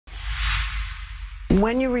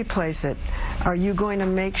When you replace it, are you going to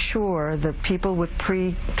make sure that people with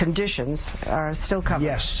preconditions are still covered?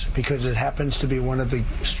 Yes, because it happens to be one of the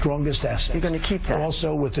strongest assets. You're going to keep that?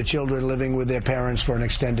 Also, with the children living with their parents for an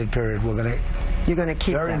extended period, we're going to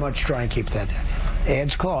keep very much try and keep that.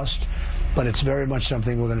 Adds cost, but it's very much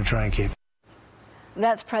something we're going to try and keep.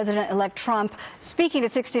 That's President-elect Trump speaking to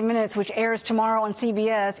 60 Minutes, which airs tomorrow on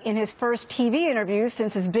CBS, in his first TV interview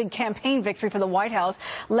since his big campaign victory for the White House,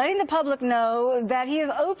 letting the public know that he is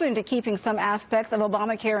open to keeping some aspects of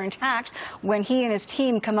Obamacare intact when he and his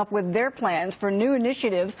team come up with their plans for new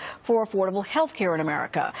initiatives for affordable health care in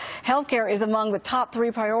America. Health care is among the top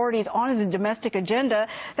 3 priorities on his domestic agenda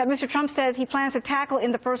that Mr. Trump says he plans to tackle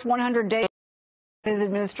in the first 100 days his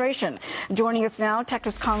administration. Joining us now,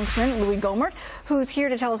 Texas Congressman Louie Gohmert, who's here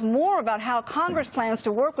to tell us more about how Congress plans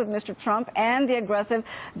to work with Mr. Trump and the aggressive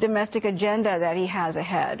domestic agenda that he has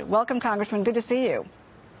ahead. Welcome, Congressman. Good to see you.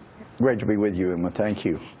 Great to be with you, Emma. Thank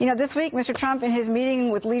you. You know, this week, Mr. Trump, in his meeting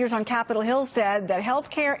with leaders on Capitol Hill, said that health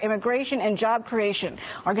care, immigration, and job creation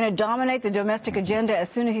are going to dominate the domestic agenda as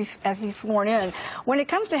soon as he's sworn in. When it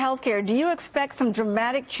comes to health care, do you expect some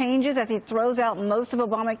dramatic changes as he throws out most of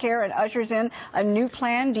Obamacare and ushers in a new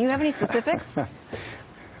plan? Do you have any specifics?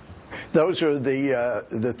 Those are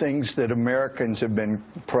the things that Americans have been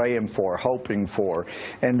praying for, hoping for,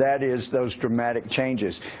 and that is those dramatic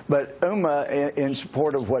changes. But, Uma, in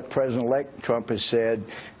support of what President-elect Trump has said,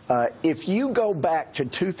 if you go back to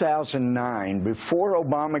 2009, before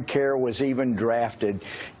Obamacare was even drafted,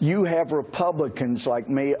 you have Republicans like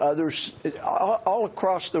me, others all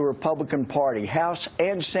across the Republican Party, House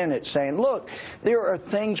and Senate, saying, look, there are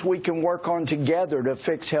things we can work on together to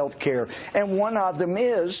fix health care. And one of them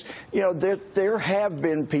is, you know, there have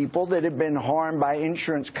been people that have been harmed by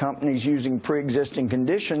insurance companies using pre-existing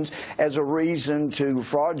conditions as a reason to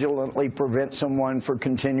fraudulently prevent someone from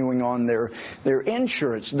continuing on their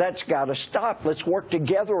insurance. That's got to stop. Let's work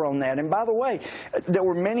together on that. And by the way, there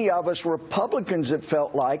were many of us Republicans that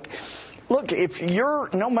felt like, look, if you're,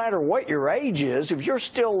 no matter what your age is, if you're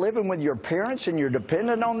still living with your parents and you're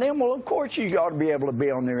dependent on them, well, of course you ought to be able to be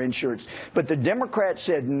on their insurance. But the Democrats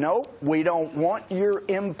said, nope, we don't want your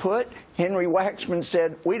input. Henry Waxman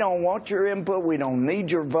said, we don't want your input. We don't need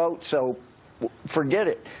your vote. So forget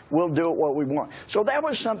it. We'll do it what we want. So that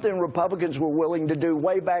was something Republicans were willing to do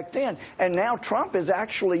way back then. And now Trump is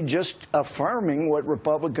actually just affirming what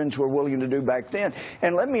Republicans were willing to do back then.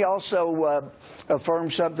 And let me also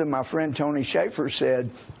affirm something my friend Tony Schaefer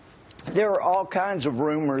said. There are all kinds of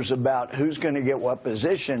rumors about who's going to get what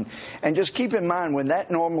position. And just keep in mind, when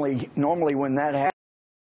that normally when that happens,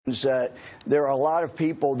 there are a lot of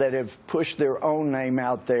people that have pushed their own name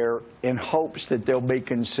out there in hopes that they'll be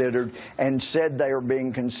considered and said they are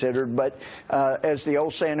being considered. But as the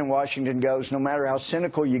old saying in Washington goes, no matter how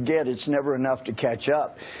cynical you get, it's never enough to catch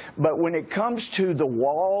up. But when it comes to the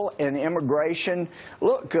wall and immigration,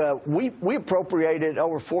 look, we appropriated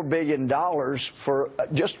over $4 billion for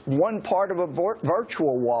just one part of a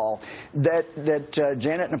virtual wall that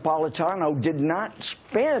Janet Napolitano did not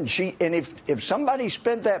spend. And if somebody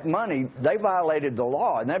spent that money, they violated the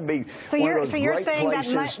law, and that'd be one of those great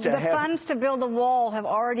places to have. The funds to build the wall have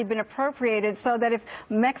already been appropriated, so that if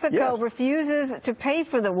Mexico refuses to pay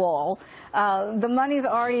for the wall, the money's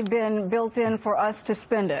already been built in for us to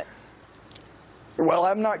spend it. Well,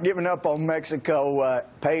 I'm not giving up on Mexico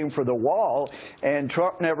paying for the wall, and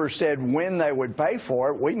Trump never said when they would pay for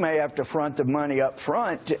it. We may have to front the money up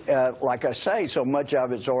front, like I say, so much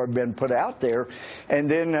of it's already been put out there, and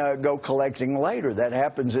then go collecting later. That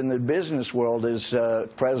happens in the business world, as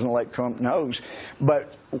President-elect Trump knows.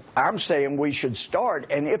 But I'm saying we should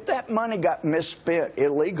start, and if that money got misspent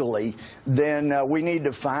illegally, then we need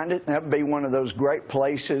to find it. That would be one of those great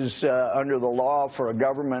places under the law for a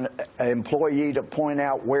government employee to point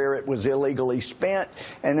out where it was illegally spent,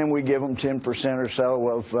 and then we give them 10% or so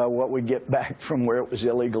of what we get back from where it was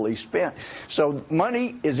illegally spent. So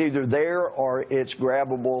money is either there or it's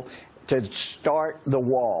grabbable to start the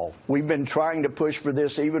wall. We've been trying to push for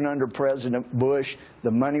this even under President Bush.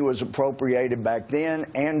 The money was appropriated back then,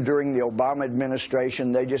 and during the Obama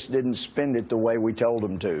administration, they just didn't spend it the way we told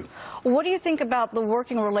them to. What do you think about the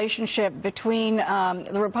working relationship between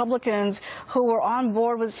the Republicans who were on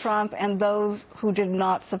board with Trump and those who did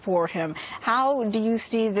not support him? How do you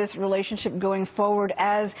see this relationship going forward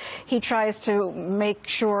as he tries to make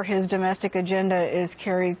sure his domestic agenda is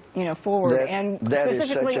carried, forward, and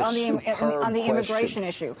specifically on the immigration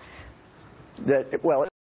issue? Well,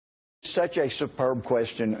 it's such a superb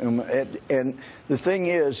question, and the thing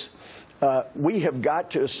is, We have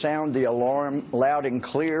got to sound the alarm loud and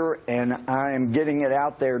clear, and I am getting it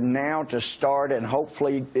out there now to start, and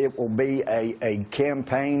hopefully it will be a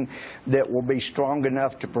campaign that will be strong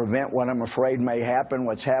enough to prevent what I'm afraid may happen,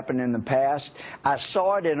 what's happened in the past. I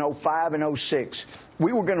saw it in 05 and 06.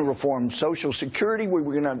 We were going to reform Social Security. We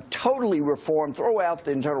were going to totally reform, throw out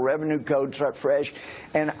the Internal Revenue Code, start fresh.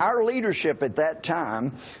 And our leadership at that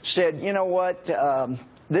time said, you know what,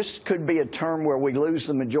 this could be a term where we lose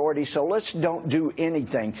the majority, so let's don't do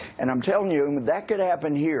anything. And I'm telling you, that could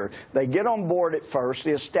happen here. They get on board at first,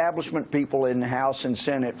 the establishment people in the House and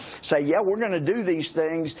Senate say, yeah, we're going to do these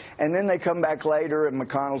things, and then they come back later and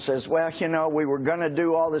McConnell says, well, you know, we were going to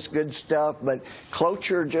do all this good stuff, but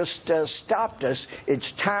cloture just stopped us.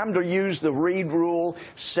 It's time to use the Reid rule,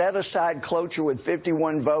 set aside cloture with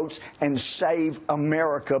 51 votes, and save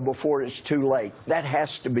America before it's too late. That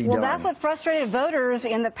has to be done. Well, that's what frustrated voters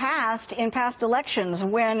in past elections,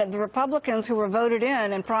 when the Republicans who were voted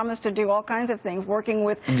in and promised to do all kinds of things, working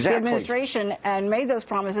with the administration, and made those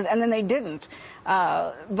promises, and then they didn't.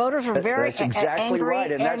 Voters were very That's exactly angry,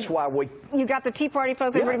 right, and that's why you got the Tea Party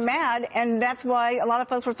folks that were mad, and that's why a lot of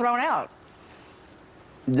folks were thrown out.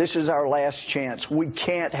 This is our last chance. We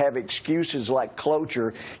can't have excuses like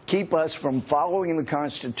cloture keep us from following the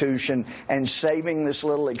Constitution and saving this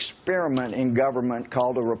little experiment in government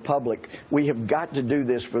called a republic. We have got to do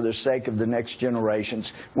this for the sake of the next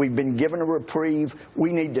generations. We've been given a reprieve.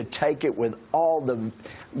 We need to take it with all the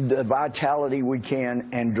vitality we can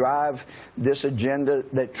and drive this agenda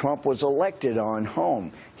that Trump was elected on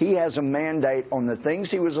home. He has a mandate on the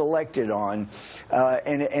things he was elected on,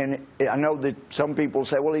 and I know that some people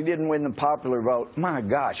say, well, he didn't win the popular vote. My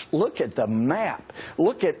gosh, look at the map.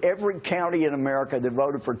 Look at every county in America that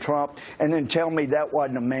voted for Trump, and then tell me that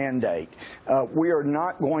wasn't a mandate. We are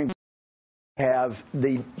not going to have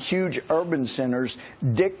the huge urban centers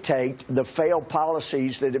dictate the failed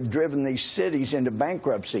policies that have driven these cities into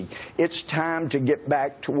bankruptcy. It's time to get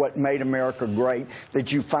back to what made America great,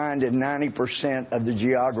 that you find in 90% of the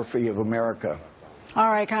geography of America. All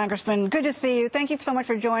right, Congressman, good to see you. Thank you so much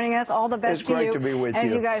for joining us. All the best to you. It's great to be with you.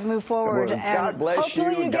 As you guys move forward. Well, God bless you.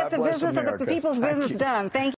 Hopefully you get the bless business America. of the people's business done. Thank you.